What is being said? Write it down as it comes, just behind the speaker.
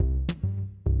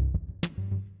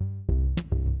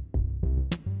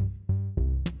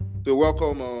So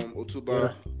welcome, Otuba.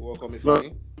 Yeah. Welcome, But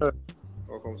Ifani.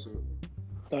 Welcome to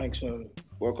Thanks,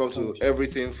 welcome to thanks.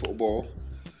 everything football.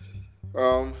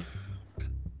 Um,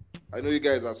 I know you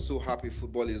guys are so happy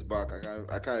football is back.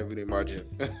 I can't even imagine.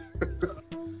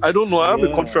 I don't know. I have a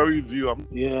Yeah, contrary view.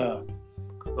 yeah.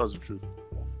 That's the truth.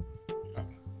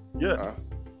 Yeah. uh,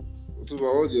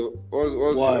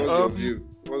 Otuba, Why? what's your view?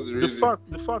 What's the reason?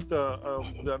 The fact that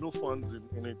there are no fans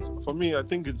in it, for me, I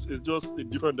think it's just a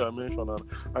different dimension, and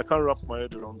I can't wrap my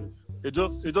head around it. It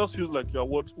just feels like we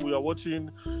are watching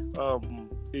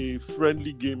a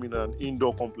friendly game in an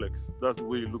indoor complex. That's the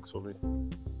way it looks for me.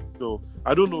 So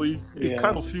I don't know. It kind Yeah,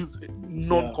 of feels yeah,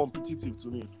 non-competitive to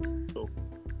me. So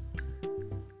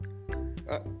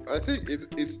I think it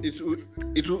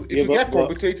yeah. will get But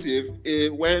competitive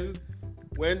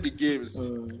when the games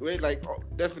mm, when like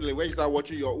definitely when you start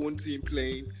watching your own team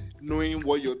playing, knowing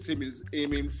what your team is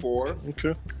aiming for.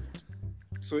 okay.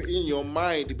 So in your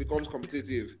mind, it becomes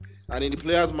competitive, and in the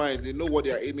players' mind, they know what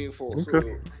they are aiming for. Okay.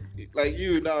 So, like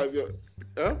you now, if you're,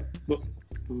 huh? but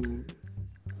mm,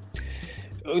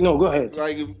 no, go ahead.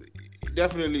 Like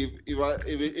definitely, if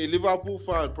a Liverpool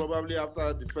fan probably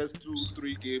after the first 2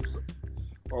 3 games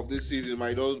of this season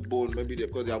might just bone maybe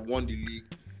because they have won the league.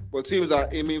 But teams are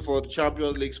aiming for the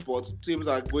Champions League spots. Teams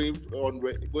are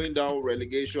going down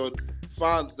relegation.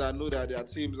 Fans that know that their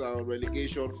teams are on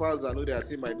relegation. Fans that know their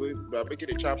team are making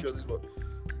the Champions League. But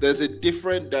there's a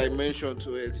different dimension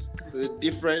to it. There's a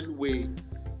different way. Do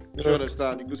you Yeah.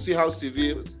 understand? You could see how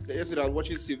Sevilla. Yesterday I was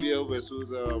watching Sevilla versus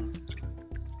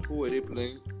who were they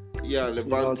playing? Yeah,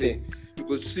 Levante. Levante. You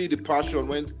could see the passion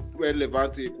when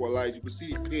Levante equalized. You could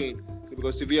see the pain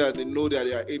because Sevilla they know that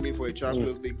they are aiming for a Mm,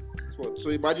 Champions League spot. So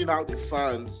imagine how the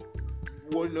fans,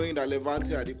 knowing that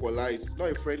Levante had equalized, it's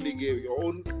not a friendly game. Your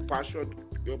own passion,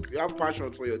 you have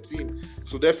passion for your team.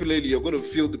 So definitely you're going to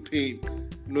feel the pain,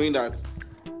 knowing that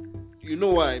you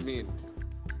know what I mean.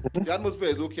 The atmosphere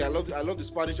is okay. I love the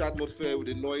Spanish atmosphere with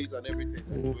the noise and everything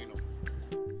that's Mhm. going on.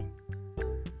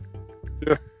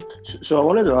 Yeah. so I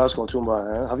wanted to ask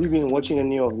Otumba, have you been watching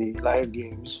any of the live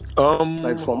games, like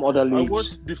Um, from other I leagues?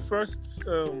 watched the first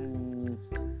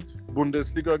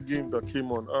Bundesliga game that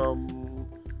came on.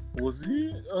 Was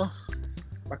he?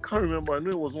 I can't remember. I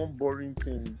know it was one boring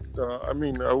team. I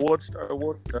mean, I watched that.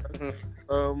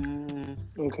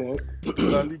 Okay.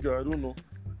 La Liga. I don't know.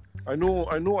 I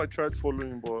know. I tried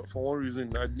following, but for one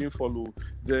reason I didn't follow.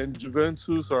 Then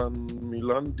Juventus and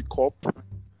Milan, the cup.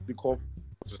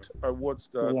 I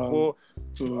watched that, Milan. but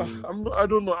Mm, I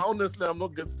don't know. Honestly, I'm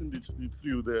not getting the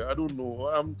thrill there. I don't know.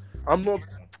 I'm not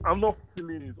I'm not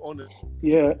feeling it. Honestly,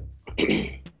 yeah,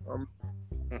 um,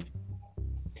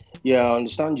 yeah. I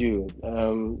understand you.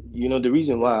 The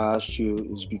reason why Yeah. I asked you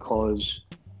is because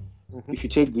mhm. if you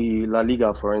take the La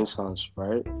Liga for instance,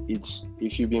 right? It's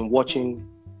if you've been watching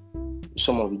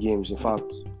some of the games, in Mhm.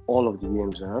 fact, all of the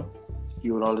games,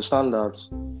 you will understand that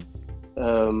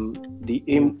Mm, the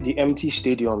empty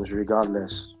stadiums,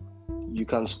 regardless, you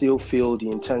can still feel the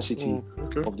intensity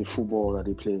okay. of the football that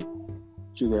they play.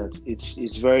 You get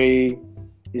it's very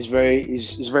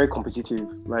competitive.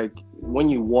 Like when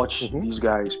you watch Mhm. these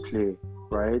guys play,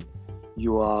 right?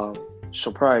 You are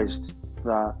surprised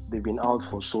that they've been out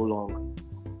for so long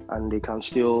and they can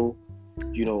still,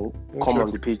 come Okay.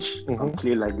 on the pitch and Mhm.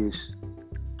 play like this.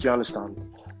 Do you understand?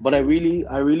 But I really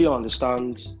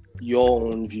understand your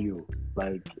own view.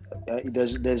 Like,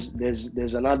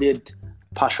 there's an added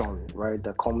passion, right,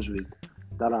 that comes with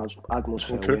that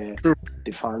atmosphere Okay. where True.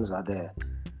 the fans are there.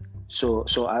 So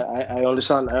I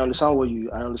understand. I understand what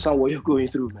you're going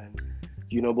through, man.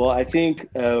 But I think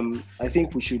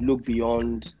we should look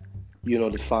beyond,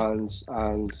 the fans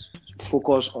and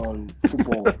focus on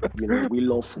football. We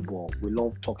love football. We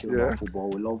love talking about Yeah. football.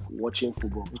 We love watching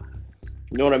football.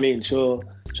 You know what I mean? So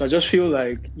I just feel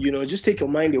like, just take your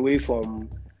mind away from,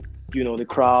 the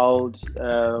crowd,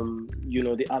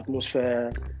 the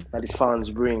atmosphere that the fans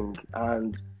bring,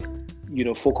 and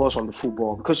focus on the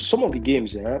football because some of the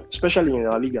games, especially in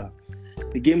La Liga,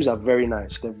 the games are very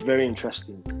nice. They're very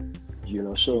interesting.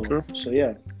 Okay. So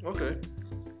yeah. Okay.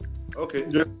 Okay.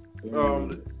 Yeah.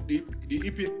 Mm, The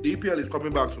EPL is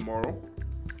coming back tomorrow.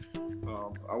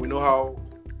 And we know how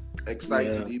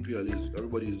exciting yeah, the EPL is.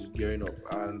 Everybody is gearing up,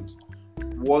 and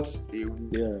what a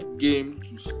yeah, game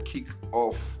to kick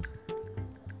off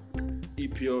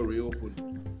EPL reopen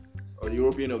or the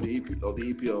European of the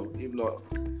EPL, if not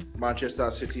Manchester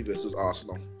City versus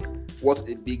Arsenal. What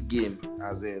a big game,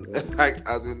 as in like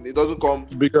as in it doesn't come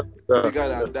Bigger. bigger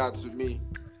Yeah. than that to me.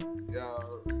 Yeah,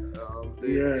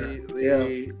 yeah, yeah.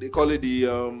 they call it the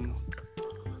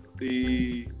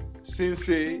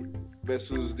Sensei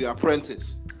versus the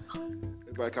Apprentice,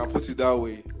 if I can put it that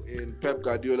way. in Pep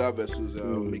Guardiola versus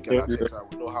Mikel Arteta.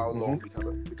 We know how long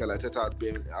Mikel Arteta had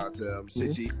been at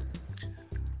City.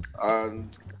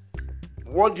 And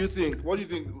what do you think? Do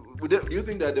you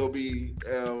think that there'll be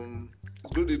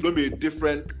it's going to be a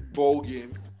different ball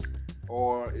game,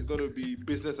 or it's going to be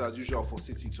business as usual for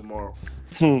City tomorrow?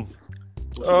 I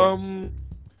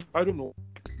don't know.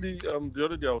 The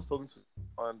other day I was talking to,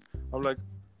 and I'm like,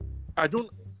 I don't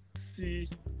see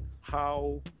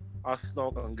how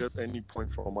Arsenal can get any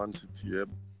point from Man City.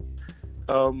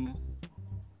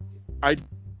 I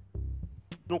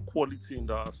no quality in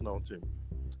the Arsenal team.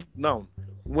 Now,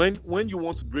 when you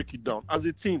want to break it down as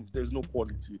a team, there's no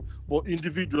quality. But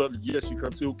individually, yes, you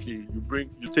can say, okay,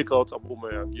 you take out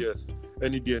Aubameyang, yes,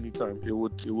 any day, anytime, it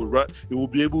will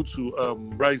be able to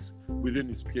rise within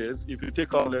his peers. If you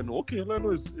take out Leno, okay,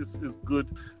 Leno is good.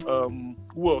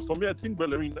 Who else? For me, I think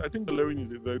Bellerin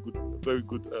is a very good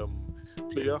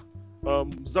player.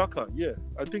 Xhaka, yeah,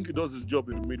 I think he does his job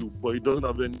in the middle, but he doesn't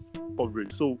have any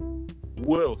coverage. So,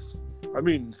 who else? I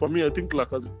mean, for me, I think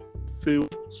Lacazette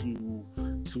failed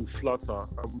to flatter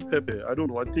Pepe. I don't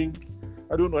know. I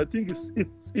think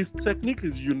his technique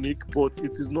is unique, but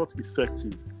it is not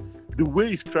effective. The way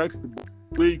he strikes the ball,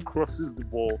 the way he crosses the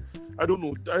ball, I don't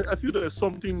know. I feel there is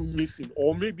something missing,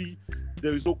 or maybe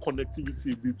there is no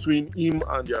connectivity between him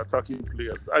and the attacking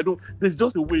players. There's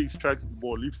just the way he strikes the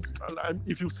ball.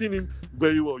 If you've seen him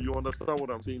very well, you understand what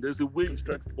I'm saying. There's a way he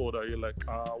strikes the ball that you're like,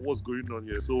 what's going on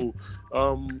here? So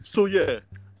yeah.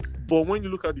 But when you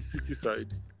look at the City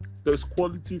side, there's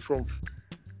quality from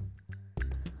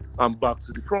and back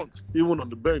to the front, even on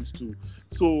the bench too.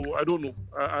 So I don't know.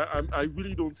 I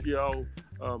really don't see how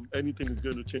anything is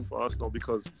going to change for Arsenal,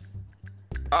 because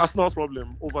Arsenal's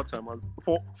problem over time,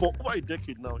 for over a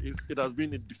decade now, it has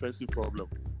been a defensive problem.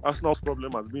 Arsenal's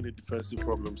problem has been a defensive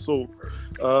problem. So,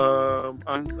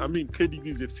 and I mean, KDB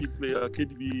is a fit player.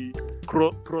 KDB,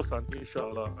 Kroos and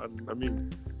Inshallah, and I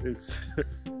mean, it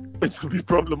will be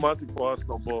problematic for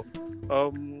Arsenal. But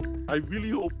I really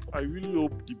hope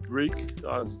the break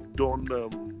has done,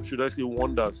 should I say,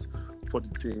 wonders for the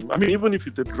team. I mean, even if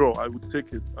it's a draw, I would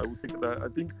take it. I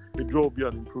think a draw will be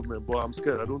an improvement, but I'm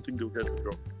scared. I don't think they'll get a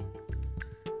draw.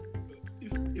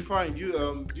 Fine. Do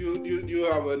you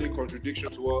have any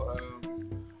contradiction to what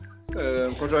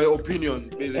contrary opinion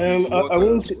basically? I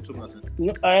won't.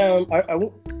 No, I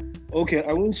won't. Okay,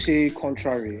 I won't say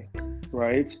contrary,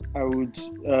 right? I would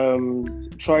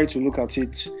try to look at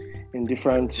it in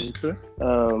different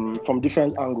from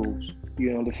different angles.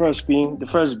 You know, the first being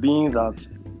that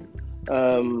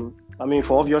I mean,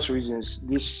 for obvious reasons,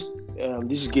 this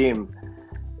game,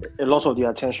 a lot of the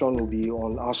attention will be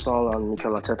on Arsenal and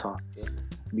Mikel Arteta,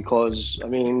 because I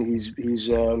mean he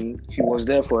was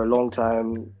there for a long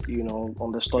time, you know,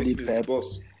 understudied Pep,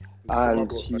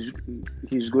 and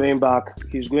he's going back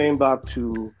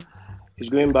to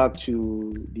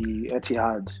the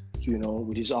Etihad, you know,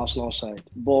 with his Arsenal side.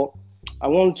 But I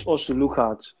want us to look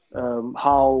at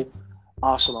how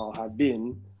Arsenal had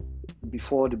been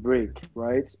before the break,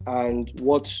 right? And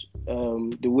what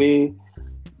the way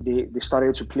they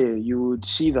started to play, you would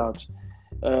see that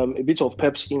a bit of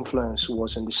Pep's influence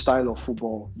was in the style of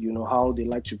football. You know, how they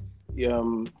like to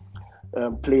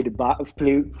play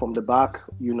from the back,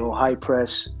 you know, high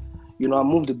press, you know, and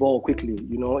move the ball quickly.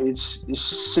 You know, it's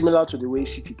similar to the way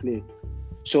City play.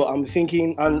 So I'm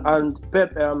thinking, and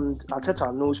Pep,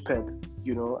 Arteta knows Pep.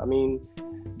 You know, I mean,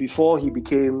 before he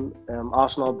became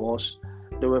Arsenal boss,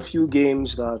 there were a few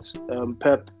games that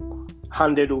Pep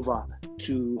handed over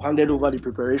the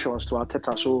preparations to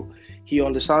Arteta, so he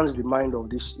understands the mind of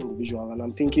this individual. And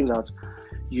I'm thinking that,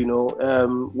 you know,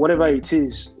 whatever it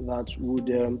is that would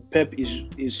Pep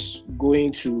is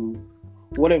going to,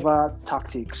 whatever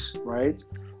tactics, right,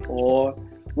 or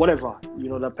whatever, you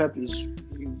know, that Pep is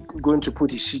going to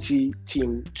put his City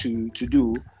team to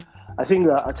do, I think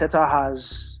that Arteta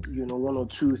has, you know, one or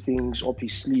two things up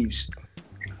his sleeves.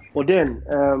 But then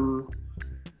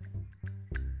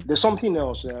there's something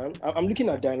else. I'm looking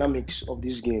at dynamics of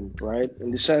this game, right? In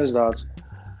the sense that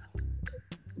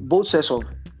both sets of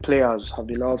players have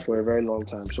been out for a very long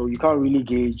time, so you can't really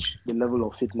gauge the level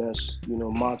of fitness, you know,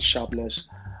 match sharpness,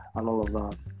 and all of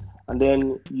that. And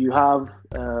then you have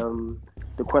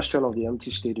the question of the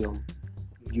empty stadium.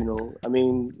 You know, I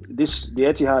mean, the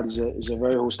Etihad is a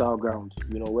very hostile ground,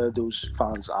 you know, where those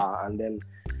fans are. And then,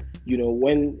 you know,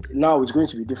 now it's going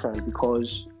to be different,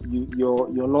 because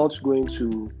you're not going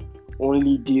to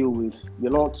only deal with the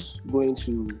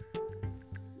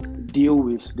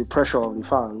pressure of the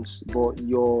fans, but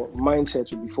your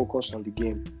mindset will be focused on the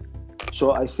game.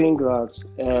 So I think that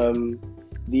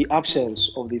the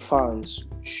absence of the fans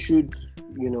should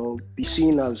be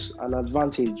seen as an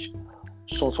advantage,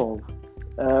 sort of.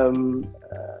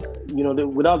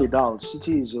 Without a doubt,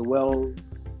 City is a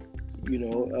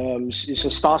it's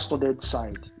a star-studded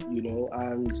side,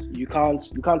 and you can't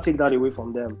take that away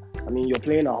from them. I mean, you're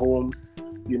playing at home,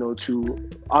 to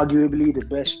arguably the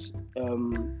best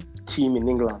team in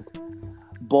England,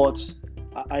 but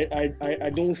I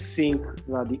don't think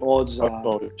that the odds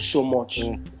are so much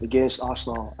against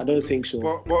Arsenal. I don't think so.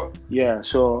 But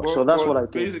that's what I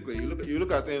think. Basically, you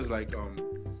look at things like,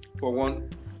 for one,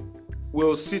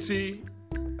 will City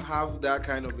have that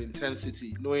kind of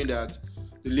intensity, knowing that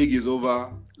the league is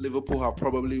over? Liverpool have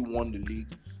probably won the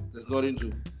league. There's nothing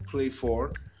to play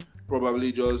for.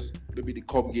 Probably just maybe the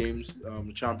cup games,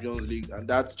 Champions League, and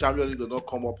that Champions League does not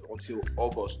come up until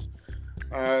August.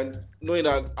 And knowing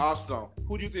that Arsenal,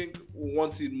 who do you think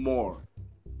wants it more?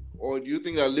 Or do you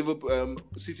think that Liverpool,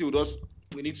 City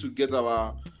we need to get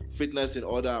our fitness in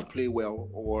order and play well?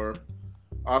 Or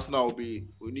Arsenal we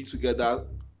need to get that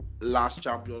last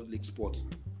Champions League spot?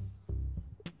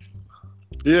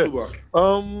 Yeah.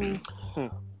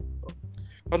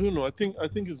 I don't know. I think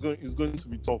it's going to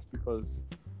be tough because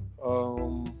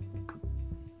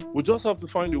we just have to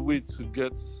find a way to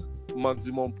get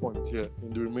maximum points here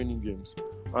in the remaining games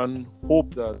and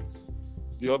hope that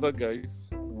the other guys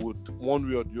would, one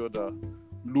way or the other,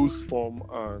 lose form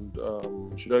and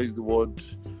should I use the word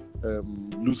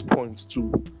lose points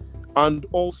too. And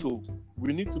also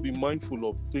we need to be mindful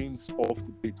of things off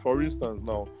the pitch. For instance,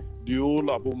 now the whole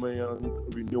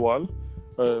Aubameyang renewal,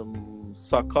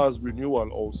 Saka's renewal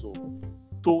also,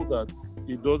 so that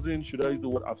it doesn't, should I use the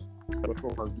word, affect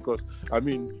performance, because I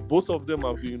mean both of them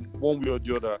have been one way or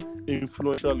the other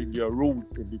influential in their roles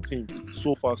in the team.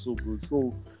 So far so good.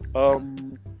 So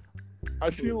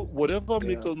I feel whatever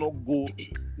makes us not go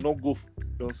for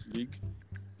Champions League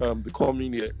the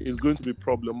coming year is going to be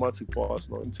problematic for us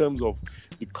now in terms of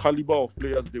the caliber of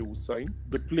players they will sign,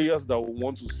 the players that will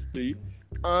want to stay,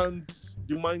 and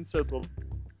the mindset of,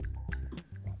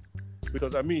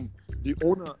 because I mean the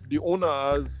owner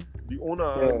has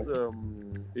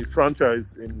a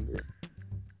franchise and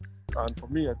for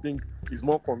me I think he's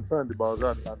more concerned about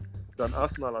that than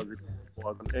Arsenal as an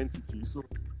entity. So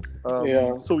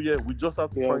we just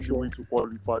have to find a way to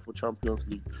qualify for Champions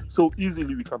League so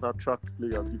easily we can attract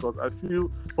players, because I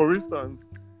feel, for instance,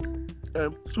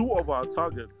 two of our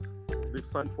targets they've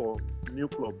signed for new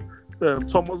clubs.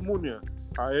 Thomas Meunier,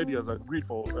 I heard he has agreed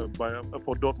for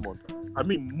Dortmund. I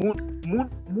mean,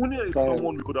 Meunier is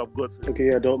someone we could have got. Okay,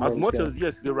 yeah, Dortmund. As much as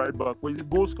yes, he's a right back, but he's a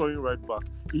goal scoring right back.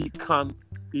 He can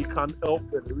help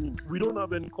Bellerin. We don't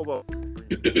have any cover.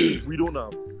 We don't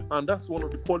have, and that's one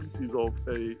of the qualities of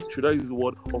should I use the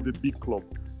word, of a big club.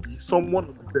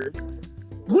 Someone there.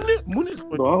 Meunier is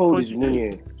 28. How old is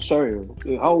Meunier? Sorry,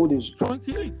 how old is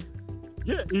 28?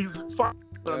 Yeah, he's faster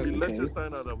than the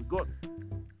Liechtensteiner that we got.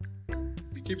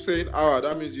 Keep saying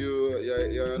that means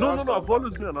you're no, I've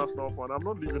always been an Arsenal fan. I'm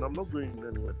not leaving, I'm not going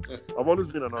anywhere. I've always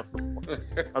been an Arsenal fan.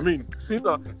 I mean, since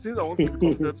I want to be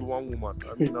compared to one woman,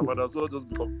 I mean, I might as well just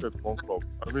be compared to one club.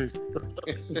 I mean,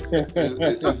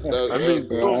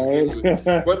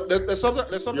 but there's something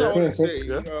I want to say.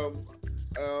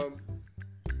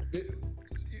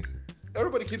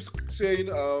 Everybody keeps saying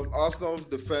Arsenal's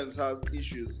defense has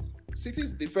issues.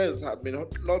 City's defense has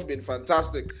not been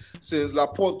fantastic since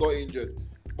Laporte got injured,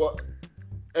 but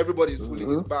everybody's fully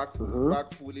back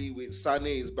fully. With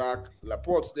Sané is back,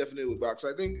 Laporte's definitely back. So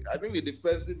I think the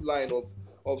defensive line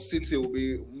of City will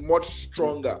be much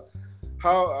stronger.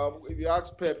 How if you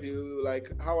ask Pep, you like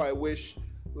how I wish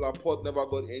Laporte never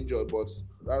got injured, but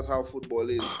that's how football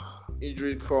is.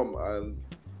 Injuries come and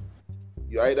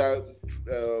you either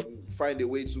find a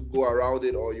way to go around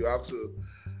it, or you have to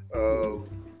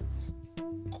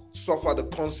suffer the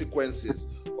consequences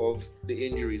of the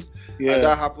injuries. And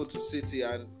that happened to City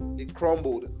and it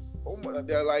crumbled.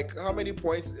 They're like, how many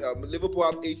points? Liverpool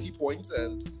have 80 points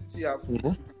and City have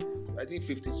I think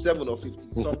 57 or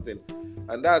 50 something,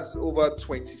 and that's over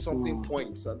 20 something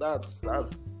points, and that's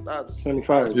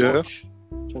 25. Much.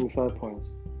 25 points.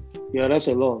 Yeah, that's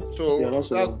a lot. So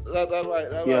that's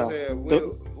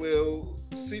will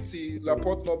City,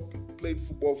 Laporte not played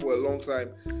football for a long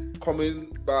time,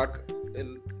 coming back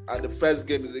and the first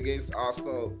game is against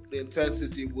Arsenal. The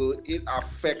intensity, will it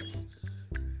affect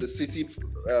the City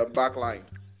back line?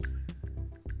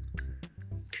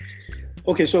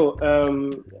 Okay, so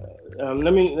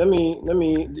let me.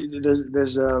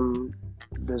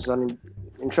 There's an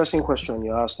interesting question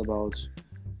you asked about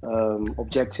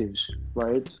objectives,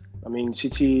 right? I mean,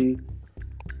 City.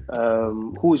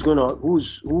 Who would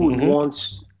want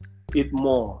it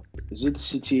more? Is it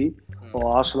City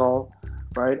or Arsenal?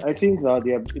 right? I think that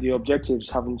the objectives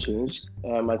haven't changed.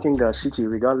 I think that City,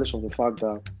 regardless of the fact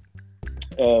that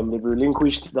they've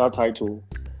relinquished that title,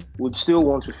 would still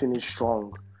want to finish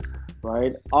strong,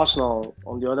 right? Arsenal,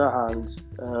 on the other hand,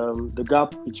 the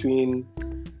gap between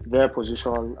their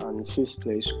position and fifth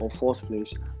place or fourth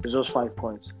place is just 5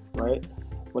 points, right?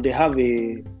 But they have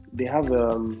a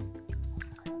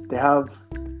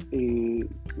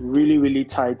really, really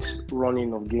tight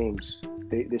running of games.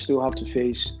 They still have to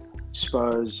face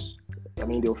Spurs. I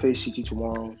mean, they'll face City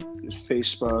tomorrow, face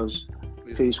Spurs,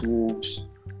 face Wolves,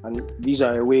 and these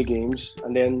are away games,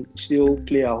 and then still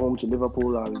play at home to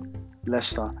Liverpool and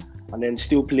Leicester, and then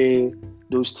still play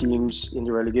those teams in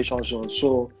the relegation zone.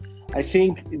 So I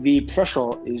think the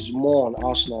pressure is more on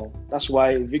Arsenal. That's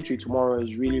why victory tomorrow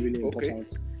is really, really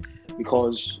important,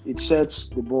 because it sets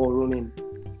the ball running,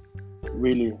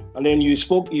 really. And then you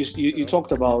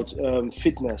talked about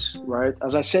fitness, right?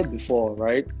 As I said before,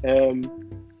 right?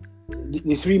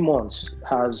 The 3 months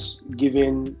has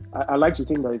given, I like to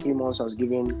think that the 3 months has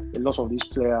given a lot of these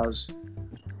players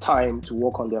time to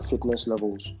work on their fitness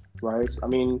levels, right? I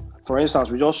mean, for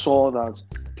instance, we just saw that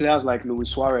players like Luis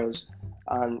Suarez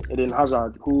and Eden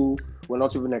Hazard, who were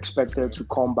not even expected to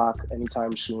come back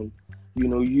anytime soon,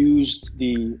 used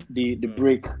the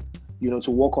break,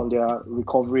 to work on their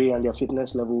recovery and their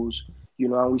fitness levels,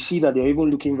 and we see that they're even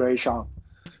looking very sharp.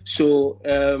 So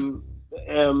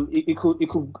it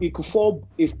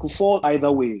could fall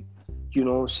either way.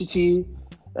 City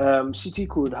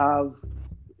could have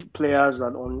players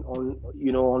that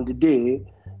on the day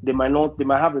they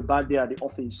might have a bad day at the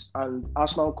office, and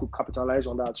Arsenal could capitalize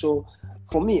on that. So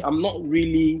for me, I'm not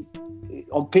really,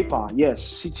 on paper, yes,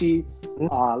 City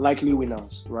are likely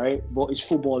winners, right? But it's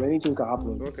football; anything can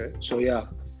happen. Okay. So yeah,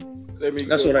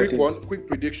 that's what I think. Quick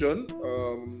prediction.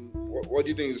 What do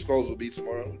you think the scores will be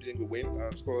tomorrow? Do you think we'll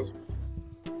win? Scores.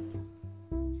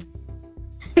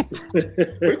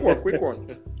 Quick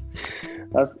one.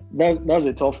 That's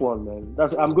a tough one, man.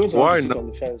 I'm going to have to sit on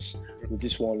the fence with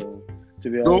this one. To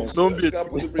be honest, don't be.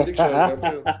 Put the prediction.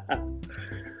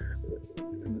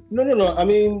 No. I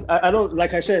mean, I don't.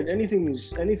 Like I said, anything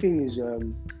is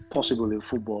possible in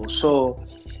football. So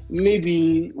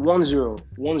maybe 1-0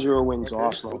 wins to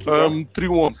Arsenal.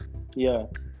 3-1. Yeah.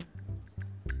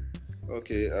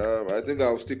 Okay. I think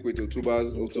I'll stick with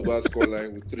Otuba's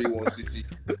scoreline with 3-1 City.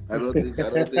 I don't think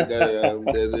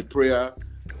there's a prayer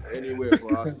anywhere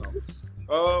for Arsenal.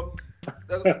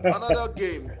 There's another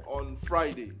game on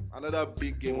Friday. Another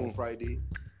big game on Friday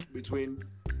between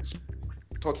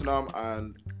Tottenham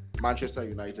and Manchester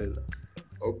United.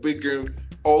 A big game.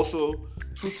 Also,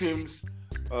 two teams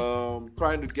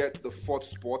trying to get the fourth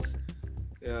spot,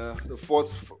 the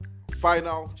fourth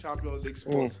final Champions League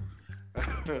spot.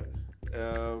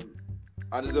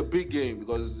 And it's a big game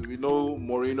because we know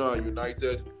Mourinho and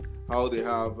United, how they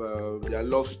have their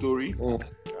love story.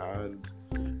 And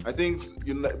I think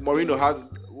Mourinho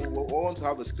wants to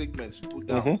have a statement to put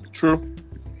down. True.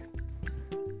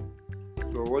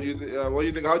 So what do you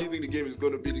think? How do you think the game is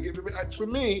going to be? The game, to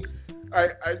me,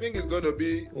 I think it's going to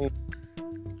be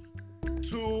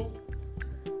two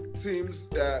teams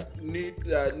that need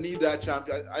that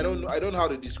champion. I don't know how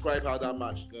to describe how that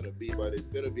match is going to be, but it's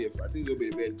going to be. I think it'll be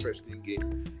a very interesting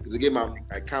game. It's a game I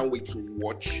can't wait to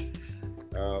watch.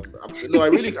 I would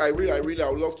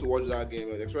love to watch that game,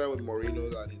 especially with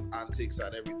Mourinho and his antics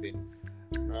and everything.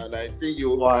 And I think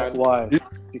why?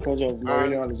 Because of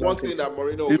Mourinho and his one antics. thing that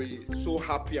Mourinho will be so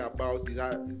happy about is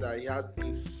that he has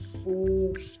a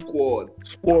full squad.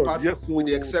 With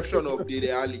the exception of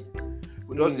Dele Alli.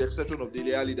 With the exception of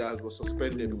Dele Alli that was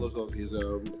suspended because of his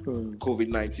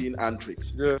COVID-19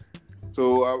 antics. Yeah.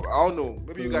 So I don't know.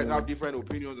 Maybe you guys have different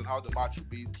opinions on how the match will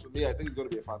be. To me, I think it's going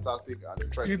to be a fantastic and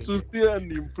interesting. It will still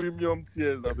end in premium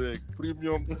tiers, I beg.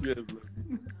 Premium tiers.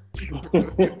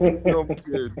 Premium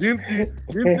tiers. Didn't he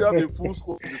have a full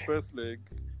score in the first leg?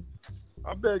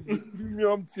 I beg,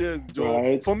 premium tiers, Joe.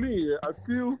 Right. For me, I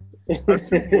feel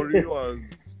Mourinho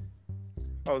has,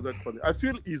 how's that called? I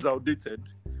feel he's outdated,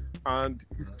 and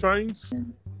he's trying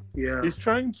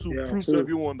to prove to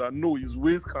everyone that no, his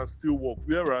ways can still work.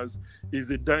 Whereas he's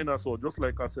a dinosaur, just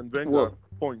like Arsene Wenger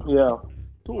points. Yeah.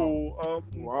 So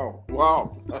wow.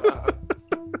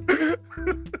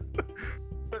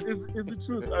 It's the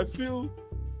truth. I feel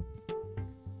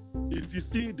if you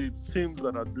see the teams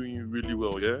that are doing really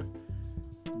well,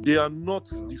 they are not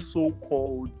the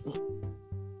so-called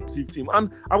team.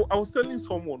 And I was telling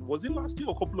someone, was it last year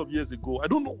or a couple of years ago? I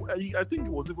don't know. I think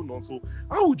it was even also.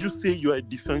 How would you say you're a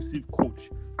defensive coach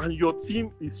and your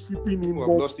team is shipping in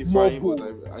I'm justifying, but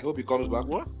I hope he comes back.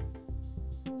 What?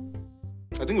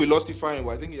 I think we lost it fine,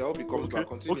 but I think I hope he comes Okay. back.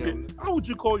 Continue. Okay. How would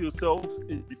you call yourself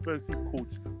a defensive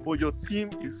coach, but your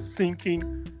team is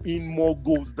sinking in more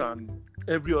goals than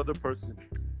every other person?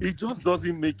 It just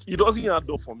doesn't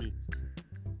add up for me.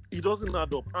 It doesn't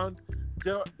add up. And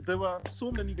there were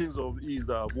so many games of his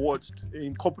that I've watched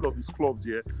in a couple of his clubs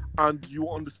here, and you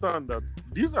understand that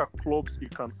these are clubs he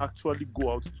can actually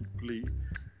go out to play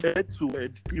head to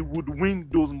head. He would win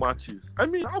those matches. I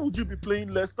mean, how would you be playing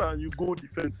Leicester and you go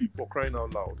defensive, for crying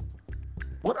out loud?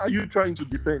 What are you trying to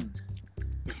defend?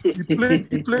 He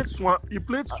played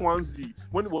Swansea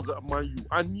when it was at Man U,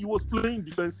 and he was playing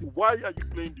defensive. Why are you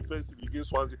playing defensive against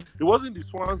Swansea? It wasn't the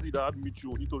Swansea that had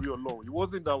Mitchell Nitori Olong. It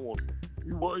wasn't that one.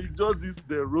 It's just this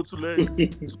the Rotule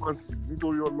Swansea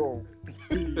Nitori Olong.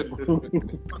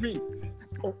 I mean,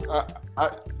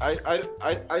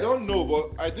 I don't know,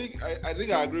 but I think I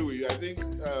agree with you. I think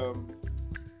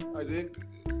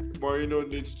Mourinho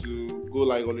needs to go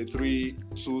like on a 3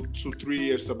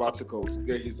 year sabbatical to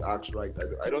get his acts right.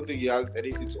 I don't think he has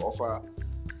anything to offer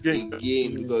in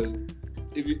game, because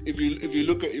if you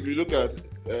look at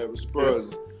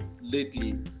Spurs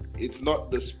lately, it's not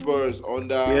the Spurs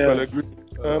under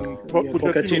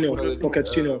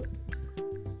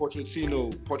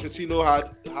Pochettino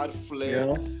had flair.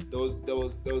 Yeah. There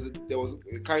was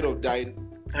a kind of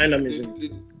dynamism.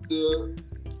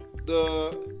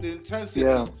 The intensity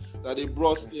that they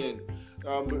brought in.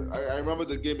 I remember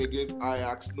the game against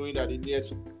Ajax, knowing that they needed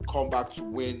to come back to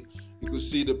win. You could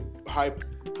see the high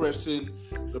pressing,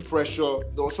 the pressure.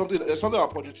 There's something that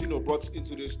Pochettino brought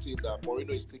into this team that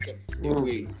Mourinho is taking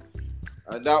away,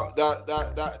 and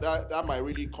that might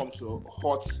really come to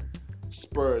hurt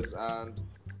Spurs. And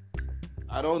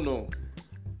I don't know.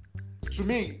 To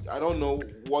me, I don't know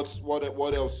what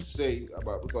else to say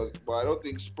about, but I don't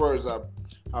think Spurs have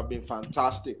been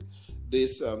fantastic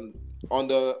this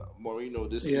under Mourinho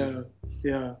this season.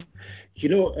 Yeah. You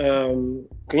know,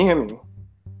 can you hear me?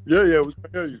 Yeah, we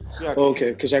can hear you. Yeah,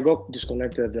 okay, because I got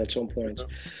disconnected at some point. Yeah.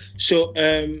 So,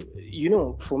 you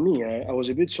know, for me, I was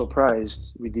a bit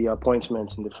surprised with the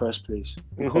appointment in the first place,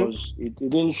 because it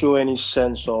didn't show any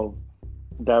sense of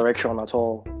direction at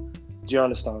all. Do you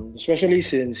understand? Especially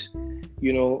since,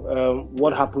 you know,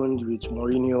 what happened with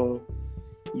Mourinho,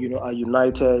 you know, at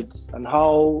United, and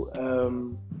how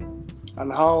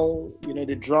you know,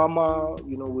 the drama,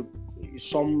 you know, with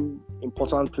some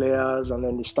important players, and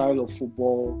then the style of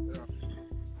football.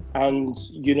 And,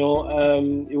 you know,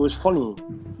 it was funny,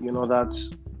 you know, that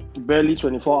barely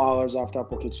 24 hours after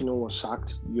Pochettino was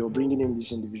sacked, you're bringing in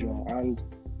this individual, and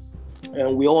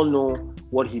we all know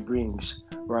what he brings,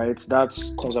 right?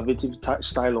 That's conservative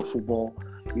style of football,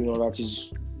 you know, that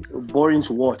is boring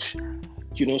to watch,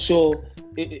 you know. So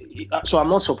I'm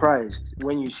not surprised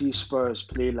when you see Spurs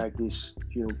play like this,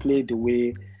 you know, play the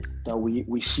way that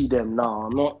we see them now.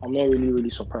 I'm not really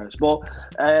surprised. But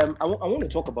I want to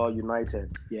talk about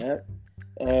United.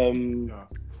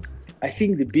 I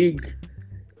think the big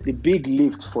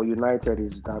lift for United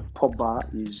is that Pogba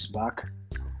is back.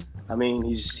 I mean,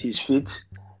 he's fit,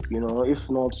 you know, if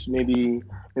not maybe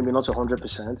not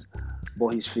 100%, but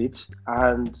he's fit,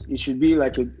 and it should be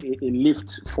like a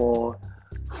lift for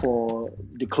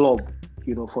the club,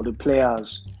 you know, for the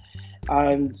players.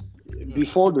 And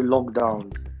before the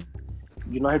lockdown,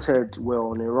 United were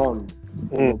on a run,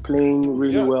 you know, playing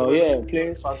really well. Playing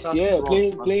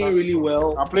really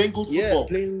well. And playing good football.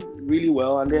 Playing really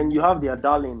well. And then you have their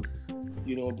darling,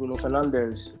 you know, Bruno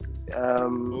Fernandes.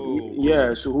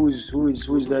 So who's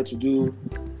there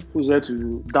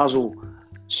to dazzle?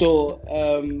 So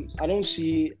I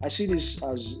see this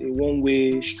as a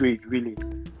one-way street, really.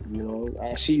 You know,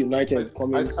 I see United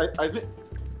coming. I think.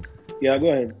 Yeah, go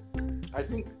ahead.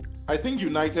 I think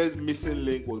United's missing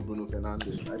link was Bruno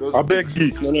Fernandes. I beg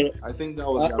you. No. I think that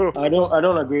was. I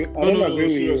don't agree. I don't agree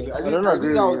with you. I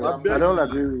don't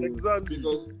agree with you. Exactly.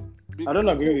 Because I don't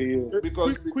agree with you.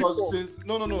 Because since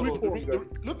look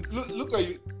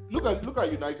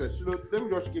at United. So let me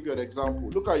just give you an example.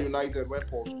 Look at United when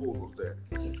Paul Scholes was there.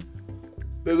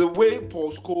 There's a way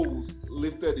Paul Scholes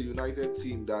lifted the United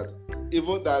team that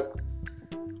even that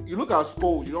you look at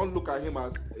Scholes, you don't look at him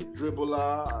as a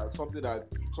dribbler, as someone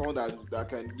that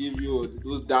can give you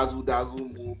those dazzle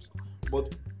moves.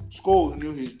 But Scholes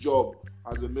knew his job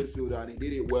as a midfielder, and he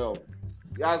did it well.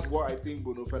 That's what I think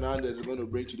Bruno Fernandes is going to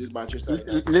bring to this Manchester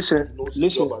United. Listen.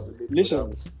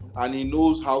 And he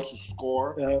knows how to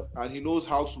score, and he knows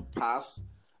how to pass.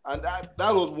 And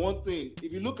that was one thing.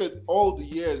 If you look at all the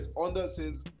years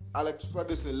since Alex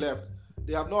Ferguson left,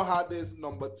 they have not had this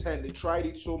number 10. They tried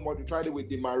it so much. They tried it with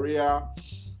Di Maria.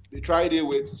 They tried it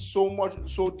with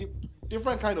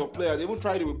different kind of players. They even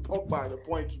tried it with Pogba at the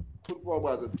point to put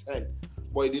Pogba as a 10.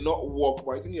 but it did not work.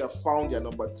 But I think they have found their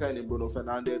number 10 in Bruno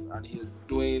Fernandes, and he is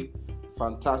doing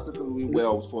fantastically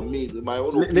well for me. My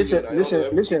own opinion. Listen.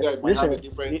 You guys might have a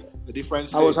different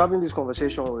say. I was having this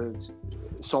conversation with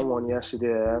someone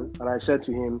yesterday, and I said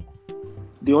to him,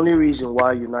 the only reason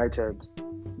why United,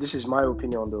 this is my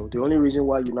opinion though, the only reason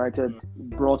why United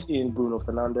brought in Bruno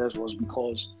Fernandes was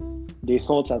because they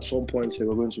thought at some point they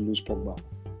were going to lose Pogba.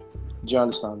 Do you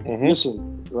understand? Mm-hmm.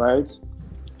 Listen, right?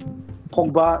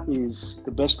 Pogba is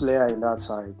the best player in that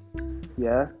side.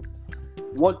 Yeah.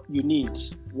 What you need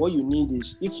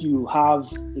is, if you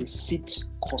have a fit,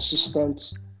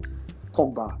 consistent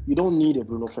Pogba, you don't need a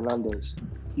Bruno Fernandes.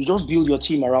 You just build your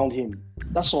team around him.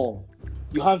 That's all.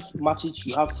 You have Matic,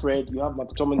 you have Fred, you have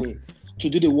McTominay to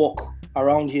do the work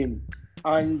around him,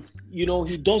 and he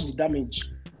does the damage.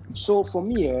 So for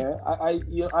me, I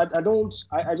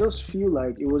just feel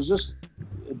like it was just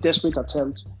a desperate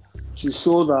attempt to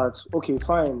show that, okay,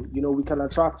 fine, we can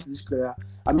attract this player.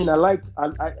 I mean, I like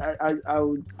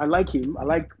him. I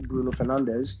like Bruno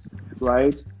Fernandes,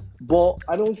 right? But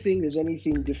I don't think there's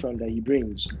anything different that he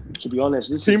brings. To be honest,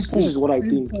 this is what I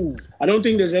think. I don't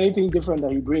think there's anything different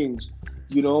that he brings.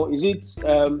 Is it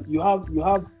you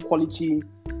have quality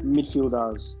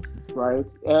midfielders, right?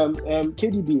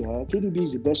 KDB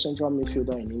is the best central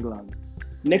midfielder in England.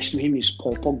 Next to him is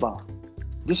Paul Pogba.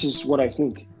 This is what I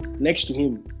think. Next to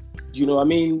him, I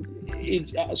mean,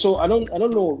 so I don't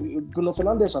know. Bruno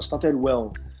Fernandes has started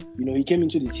well. He came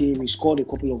into the team. He scored a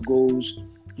couple of goals.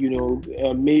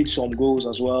 Made some goals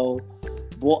as well.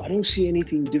 But I don't see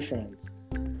anything different.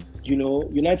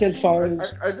 United found.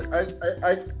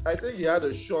 I think he had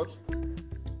a short.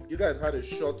 You guys had a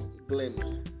short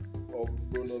glimpse of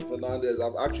Bruno Fernandes.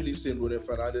 I've actually seen Bruno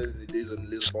Fernandes in the days in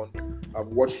Lisbon. I've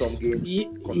watched some games.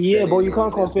 Yeah, but you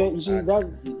can't compare. You see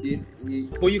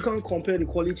that. But you can't compare the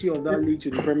quality of that league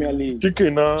to the Premier League. Do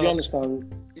you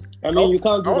understand? I mean, you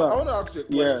can't do that. I want to ask you a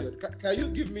question. Yeah. Can you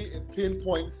give me a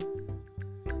pinpoint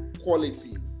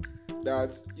quality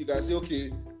that you guys say,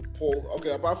 okay, Paul?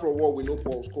 Okay, apart from what we know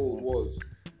Paul Scholes was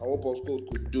and what Paul Scholes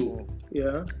could do.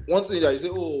 Yeah. One thing that you say,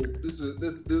 oh, this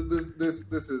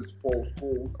is Paul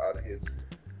Scholes and his.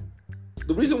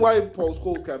 The reason why Paul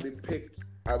Scholes can be picked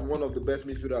as one of the best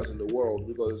midfielders in the world,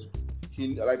 because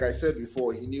he, like I said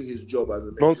before, he knew his job as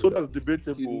a midfielder. No, so that's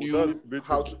debatable. He knew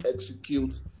how to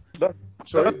execute. That's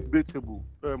debatable.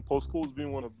 Paul Scholes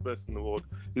being one of the best in the world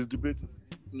is debatable.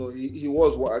 No, he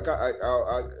was.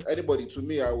 Anybody, to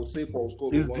me, I would say Paul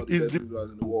Scholes was one of the best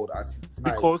midfielders in the world at his time.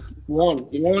 Because one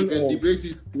of, not the best.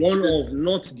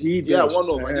 Yeah, one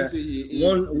of. I didn't say he is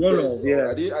one of. Yeah,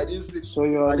 I didn't say. So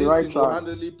you're on the right track.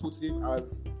 Single-handedly put him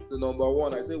as the number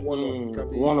one. I say one of. He can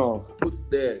be put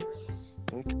there.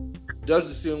 Okay. Just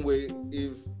the same way,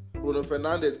 if Bruno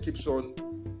Fernandes keeps on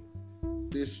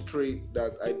this trait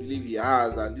that I believe he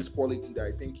has, and this quality that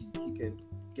I think he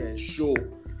can show,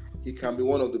 he can be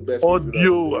one of the best.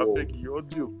 Audio.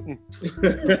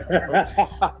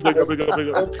 Bigger.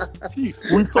 See,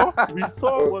 we saw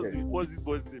okay. what's this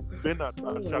boy's name? Bernard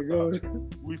and Xhaka.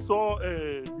 We saw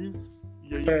this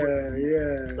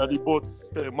that he bought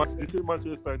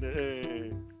Manchester.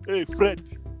 Fred.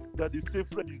 That they say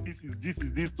Fred is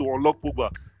this to unlock Pogba.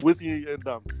 We see end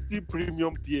up still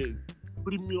premium tiers,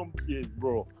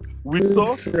 bro. We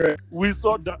saw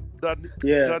that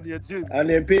Daniel James, and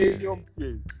they pay premium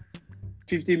tiers.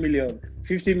 50 million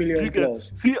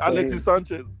plus. See Alexis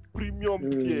Sanchez, premium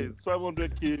tiers,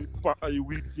 500k per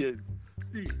week tiers.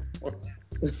 See.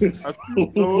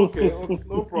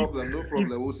 No problem.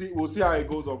 We'll see how it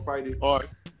goes on Friday. All right.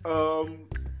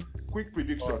 Quick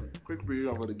prediction for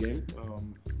the game.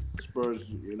 Spurs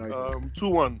United.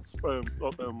 2-1.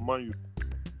 Man U.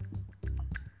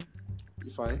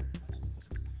 You fine?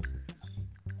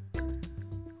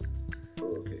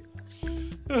 Okay.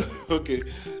 Okay.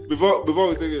 Before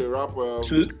we take it a wrap,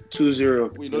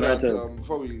 2-0. We know United. that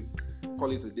before we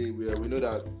call it a day, we know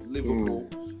that Liverpool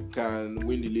can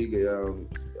win the league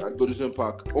at Goodison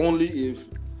Park only if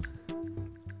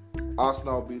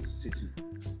Arsenal beats City.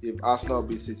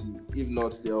 If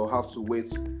not, they'll have to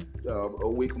wait a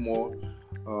week more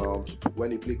when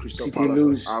they play Crystal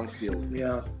Palace at Anfield.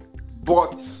 Yeah.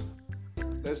 But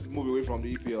let's move away from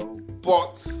the EPL.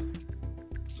 But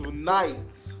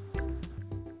tonight,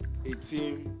 a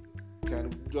team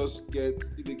can just get,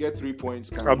 if they get 3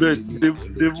 points, can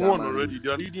they've won already. They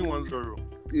are leading 1-0.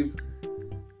 If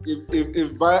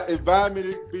Bayern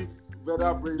Munich beats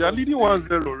Werder Bremen, they are leading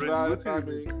 1-0 already. Bayern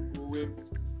Munich will win,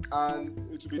 and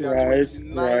it will be their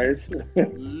 29th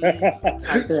league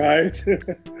title. Right.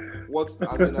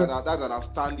 That's an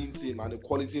outstanding team and a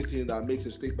quality team that makes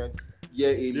a statement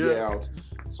year in, year out.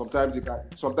 Sometimes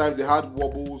they had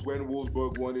wobbles when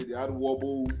Wolfsburg won it. They had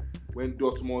wobbles when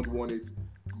Dortmund won it.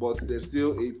 But there's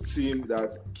still a team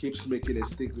that keeps making a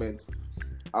statement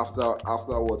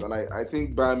afterwards. And I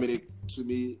think Bayern Munich, to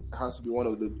me, has to be one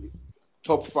of the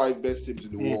top 5 best teams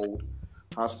in the world.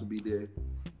 Has to be there.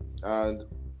 And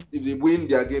if they win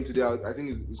their game today, I think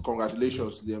it's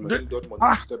congratulations to them. I think Dortmund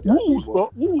has stepped their game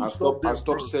up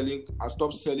and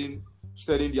stop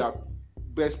selling their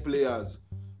best players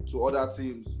to other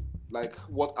teams, like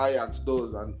what Ajax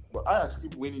does. But Ajax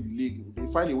keep winning the league. They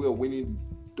find a way of winning the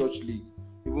Dutch league,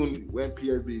 even when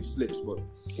PSV slips. But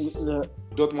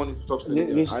Dortmund stop selling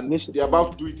them, and they're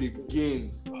about to do it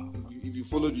again. If you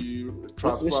follow the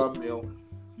transfer mail,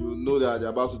 you know that they're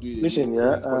about to do it again.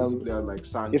 Players like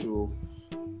Sancho.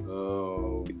 I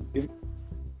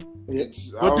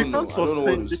don't know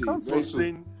what to say. They can't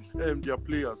sustain their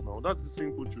players now. That's the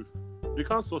simple truth. They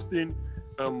can't sustain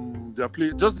their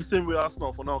play just the same way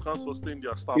Arsenal for now can't sustain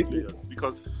their star players,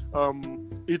 because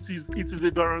it is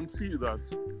a guarantee that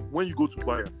when you go to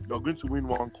Bayern, you are going to win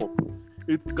one cup.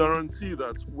 It's a guarantee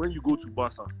that when you go to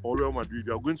Barca or Real Madrid,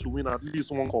 you are going to win at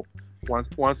least one cup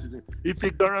one season. It's a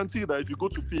guarantee that if you go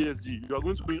to PSG, you are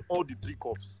going to win all the 3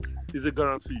 cups. It's a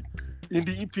guarantee. In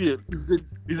the EPL,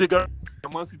 it's a guarantee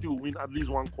that Man City will win at least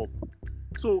one cup.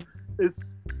 So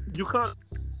you can't.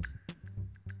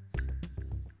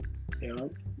 Yeah.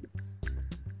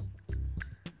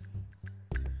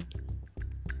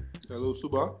 Hello,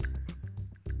 Suba.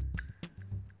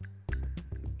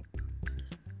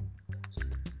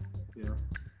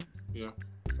 Yeah.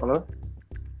 Hello.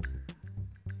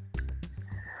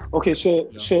 Okay, so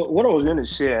what I was going to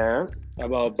say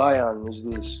about Bayern is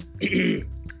this.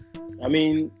 I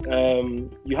mean,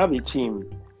 you have a team.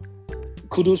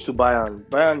 Kudos to Bayern.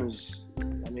 Bayern is,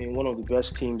 one of the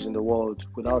best teams in the world,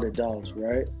 without a doubt,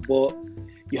 right? But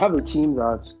you have a team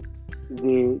that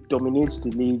they dominate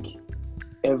the league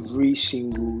every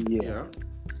single year.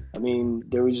 Yeah.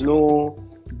 There is no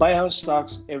Bayern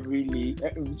starts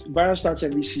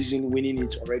every season winning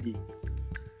it already. Do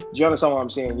you understand what I'm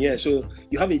saying? Yeah. So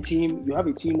you have a team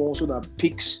also that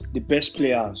picks the best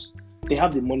players. They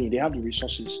have the money, they have the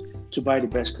resources to buy the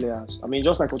best players.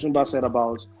 Just like Otumba said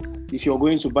about if you're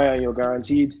going to Bayern, you're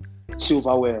guaranteed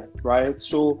silverware, right?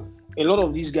 So a lot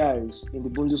of these guys in the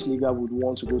Bundesliga would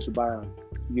want to go to Bayern,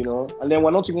 and then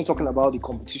we're not even talking about the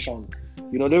competition.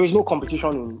 There is no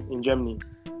competition in Germany.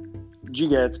 Do you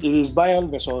get? It is Bayern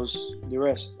versus the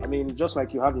rest. Just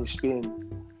like you have in Spain,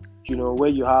 where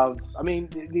you have,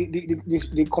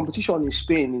 the competition in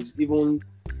Spain is even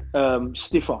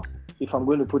stiffer, if I'm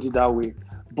going to put it that way.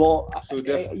 But so when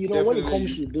it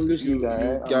comes to Bundesliga, you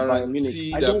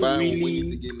guarantee that Bayern will win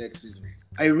it again next season.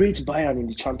 I rate Bayern in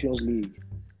the Champions League.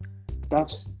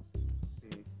 That's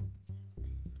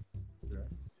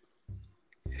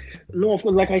no, of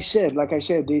course. Like I said,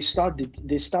 they start the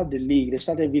league. They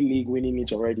start every league winning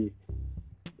it already.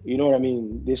 You know what I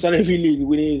mean? They start every league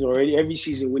winning it already. Every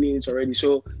season winning it already.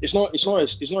 So it's not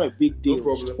a big deal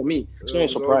for me. It's not a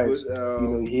surprise.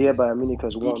 You hear Bayern Munich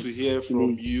as well. Good to hear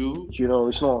from you.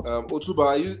 It's not.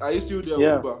 Otuba, are you still there?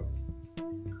 Yeah.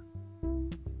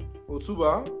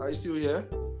 Otuba, are you still here?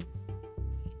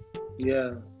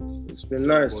 Yeah, it's been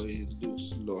nice. Well, he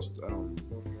looks lost.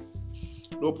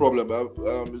 No problem.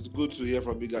 It's good to hear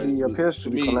from you guys. He appears to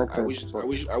be connected.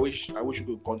 I wish we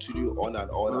could continue on and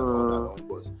on,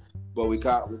 but we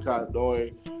can't. Don't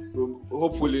worry.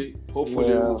 Hopefully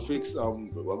we'll fix.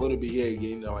 We're going to be here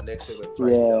again in our next segment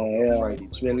Friday.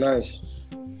 It's been nice.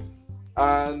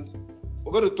 And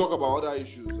we're going to talk about other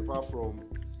issues apart from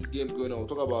the games going on. We'll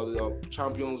talk about the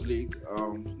Champions League.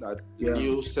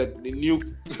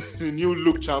 The new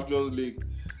look Champions League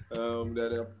that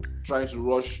they're trying to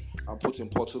rush and put in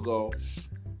Portugal.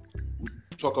 We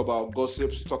talk about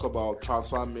gossips, talk about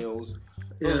transfer mails.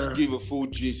 Just give a full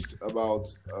gist about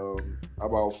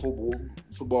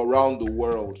football around the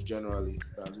world generally.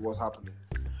 That's what's happening.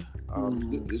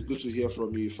 It's good to hear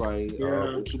from you.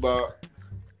 Otuba,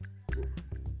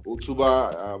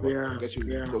 I guess you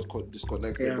got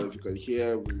disconnected, but if you can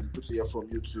hear, it's good to hear from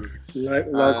you too.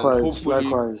 Likewise.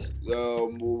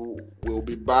 We'll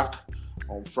be back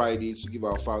on Friday to give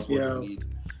our fans what they need.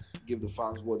 Give the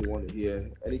fans what they want to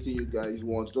hear. Anything you guys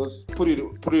want, just put it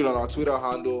on our Twitter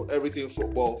handle. Everything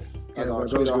football and our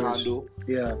Twitter handle.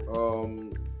 Yeah.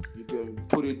 You can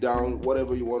put it down.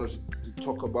 Whatever you want us to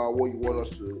talk about, what you want us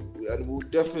to, and we'll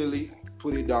definitely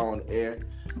put it down on air,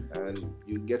 and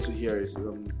you get to hear it.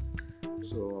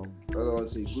 So I want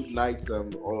to say good night,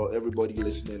 all everybody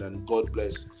listening, and God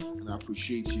bless, and I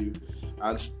appreciate you.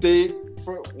 And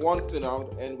for one thing, I'll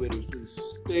end with it, please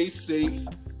stay safe.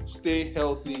 Stay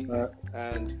healthy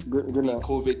and good be night.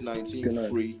 COVID-19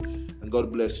 free. And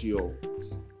God bless you all.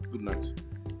 Good night.